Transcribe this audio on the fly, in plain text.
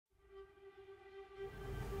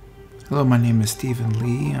Hello, my name is Stephen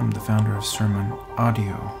Lee. I'm the founder of Sermon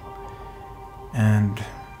Audio. And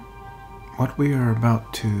what we are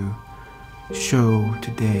about to show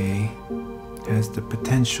today has the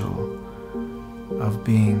potential of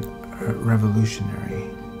being revolutionary.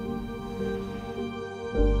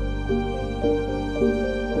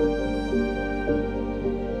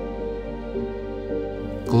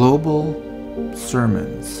 Global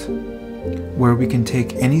sermons, where we can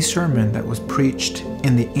take any sermon that was preached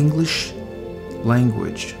in the English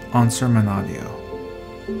language on Sermon Audio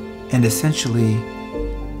and essentially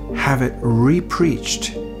have it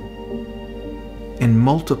re-preached in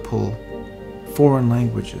multiple foreign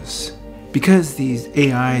languages. Because these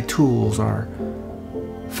AI tools are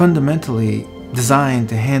fundamentally designed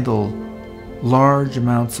to handle large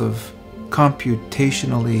amounts of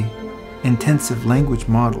computationally intensive language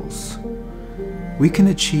models, we can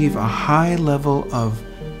achieve a high level of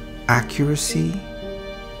accuracy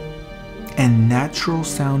and natural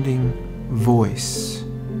sounding voice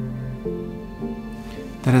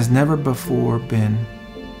that has never before been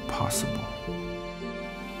possible.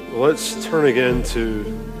 Let's turn again to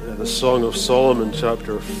the Song of Solomon,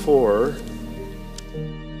 chapter 4.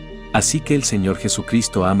 Así que el Señor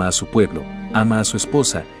Jesucristo ama a su pueblo, ama a su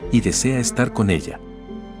esposa, y desea estar con ella.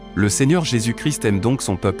 Le Seigneur Jésus-Christ aime donc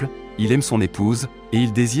son peuple, il aime son épouse, et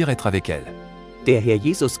il désire être avec elle. Der Herr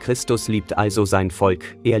Jesus Christus liebt also sein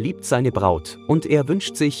Volk, er liebt seine Braut, und er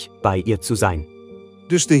wünscht sich, bei ihr zu sein.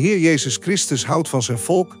 Dus de Heer Jezus Christus houdt van zijn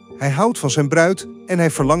volk, hij houdt van zijn bruid en hij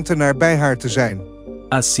verlangt ernaar bij haar te zijn.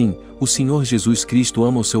 Assim, o Senhor Jesus Cristo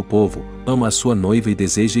ama o seu povo, ama a sua noiva e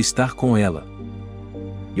deseja estar com ela.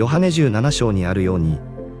 ヨハネ17章にあるように、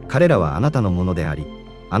彼らはあなたのものであり、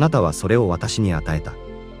あなたはそれを私に与えた。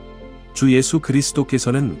 주 예수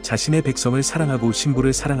그리스도께서는 자신의 백성을 사랑하고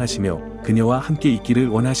신부를 사랑하시며 그녀와 함께 있기를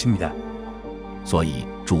원하십니다. 所以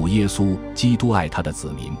主耶稣基督爱他的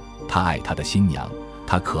子民，他爱他的新娘，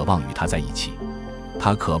他渴望与他在一起，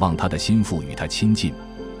他渴望他的心腹与他亲近。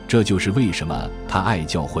这就是为什么他爱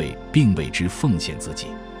教会，并为之奉献自己。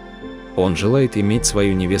 Он желает иметь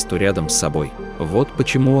свою невесту рядом с собой. Вот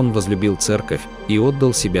почему он возлюбил церковь и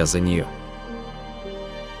отдал себя за нее.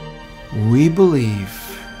 We believe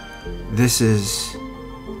this is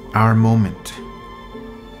our moment.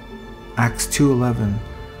 Acts 2:11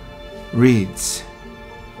 reads,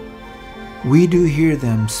 "We do hear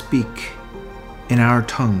them speak in our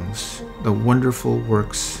tongues the wonderful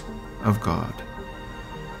works of God."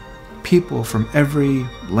 People from every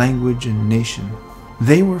language and nation,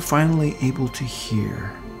 they were finally able to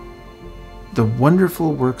hear the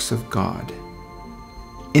wonderful works of God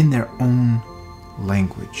in their own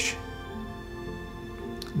language.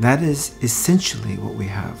 That is essentially what we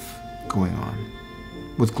have going on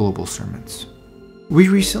with global sermons. We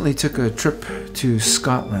recently took a trip to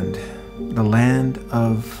Scotland, the land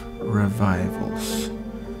of revivals,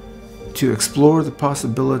 to explore the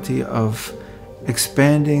possibility of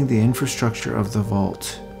expanding the infrastructure of the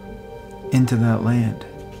vault into that land,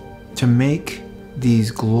 to make these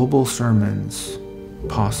global sermons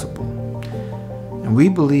possible. And we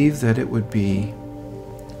believe that it would be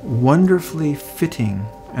wonderfully fitting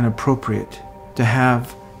and appropriate to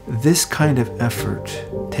have this kind of effort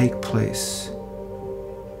take place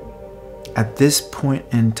at this point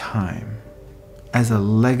in time as a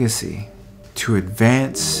legacy to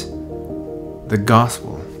advance the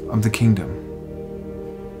gospel of the kingdom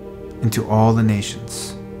into all the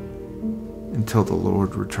nations until the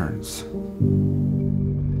Lord returns.